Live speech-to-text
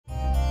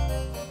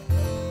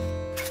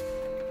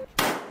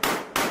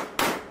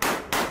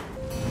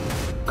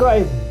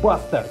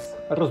KiteBusters.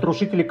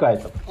 Разрушители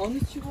кайтов. А он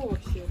из чего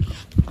вообще?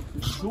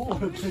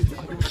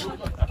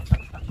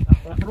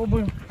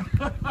 Попробуем.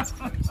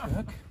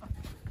 Так.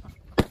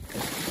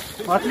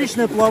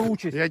 Отличная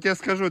плавучесть. Я тебе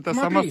скажу, это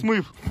Смотри.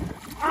 самосмыв.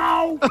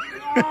 Ау!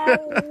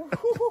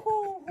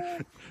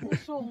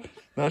 Нашел.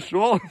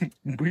 Нашел?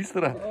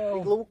 Быстро.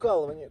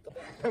 Иглоукалывание.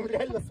 Там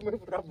реально смыв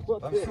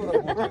работает. Там все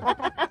работает.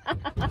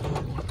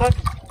 Так?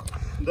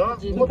 Да,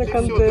 Это вот и все,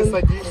 контент. ты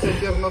садишься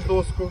теперь на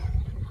доску.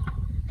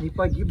 Не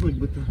погибнуть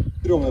бы ты.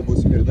 Стрёмная будет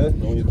смерть, да,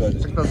 на унитазе?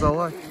 Тогда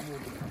залазь.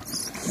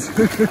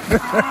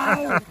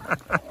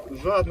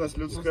 Жадность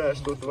людская,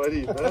 что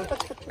творит, да?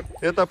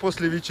 Это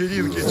после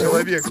вечеринки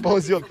человек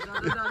ползет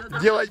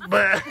делать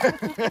Б.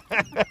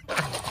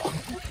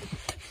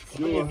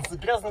 Блин, с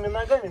грязными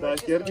ногами. Да,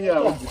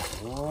 херня.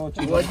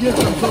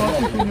 Владельцам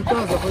золотых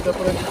унитазов это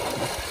про...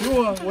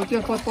 Все, вот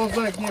я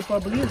подползай к ней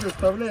поближе,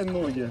 вставляй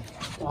ноги.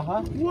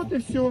 Ага. Вот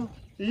и все.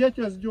 И я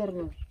тебя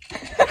сдерну.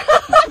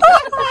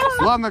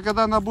 Главное,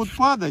 когда она будет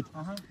падать,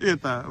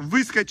 это,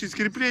 выскочить с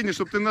крепления,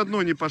 чтобы ты на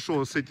дно не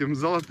пошел с этим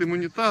золотым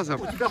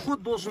унитазом. У тебя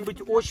ход должен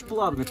быть очень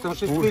плавный, потому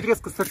что если ты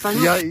резко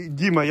стартанешь...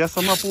 Дима, я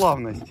сама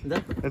плавность.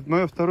 Да? Это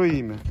мое второе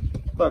имя.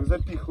 Так,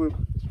 запихиваем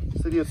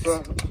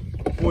средства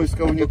поиска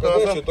Только,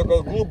 знаешь, унитаза.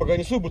 только глубоко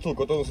не суй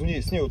бутылку, а то с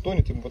ней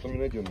утонет, и мы потом не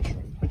найдем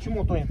ничего.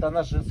 Почему тонет?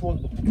 Она же с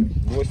воздухом.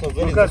 Ну, если надо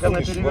Ну залезть, как она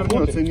засунешь перевернется,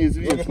 вовнутрь,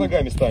 неизвестно. только с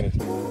ногами станет.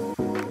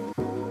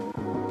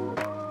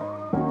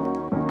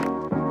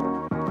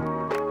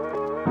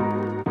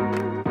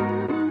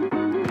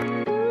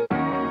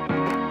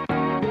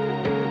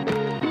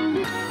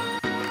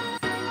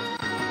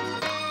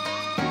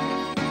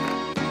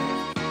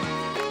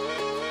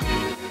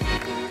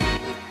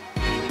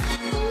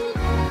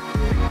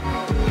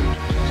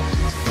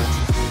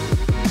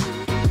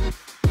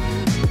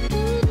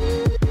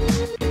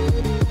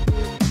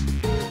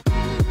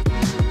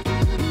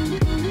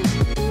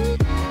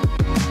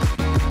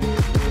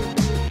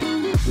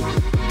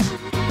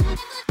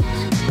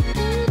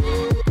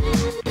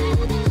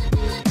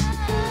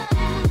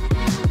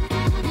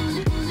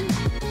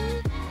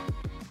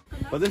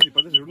 Подожди,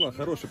 журнал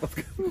хороший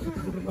подсказ.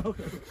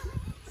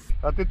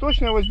 А ты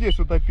точно вот здесь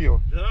утопил?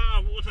 Да,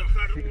 вот он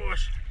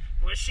хорош.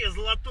 Вообще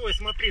золотой,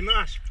 смотри,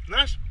 наш.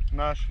 Наш?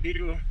 Наш.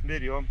 Берем.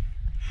 Берем.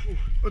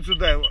 Вот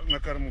сюда его на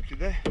корму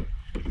кидай.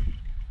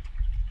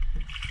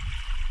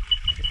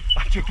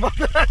 А что,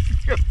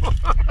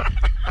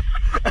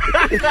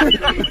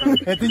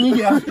 Это не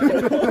я.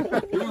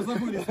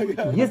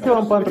 Если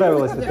вам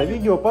понравилось это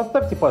видео,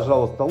 поставьте,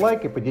 пожалуйста,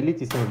 лайк и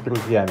поделитесь им с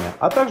друзьями.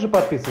 А также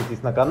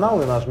подписывайтесь на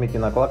канал и нажмите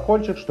на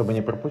колокольчик, чтобы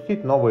не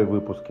пропустить новые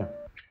выпуски.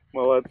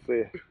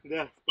 Молодцы.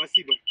 Да,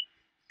 спасибо.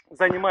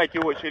 Занимайте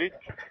очередь.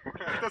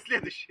 Кто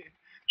следующий?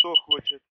 Кто хочет?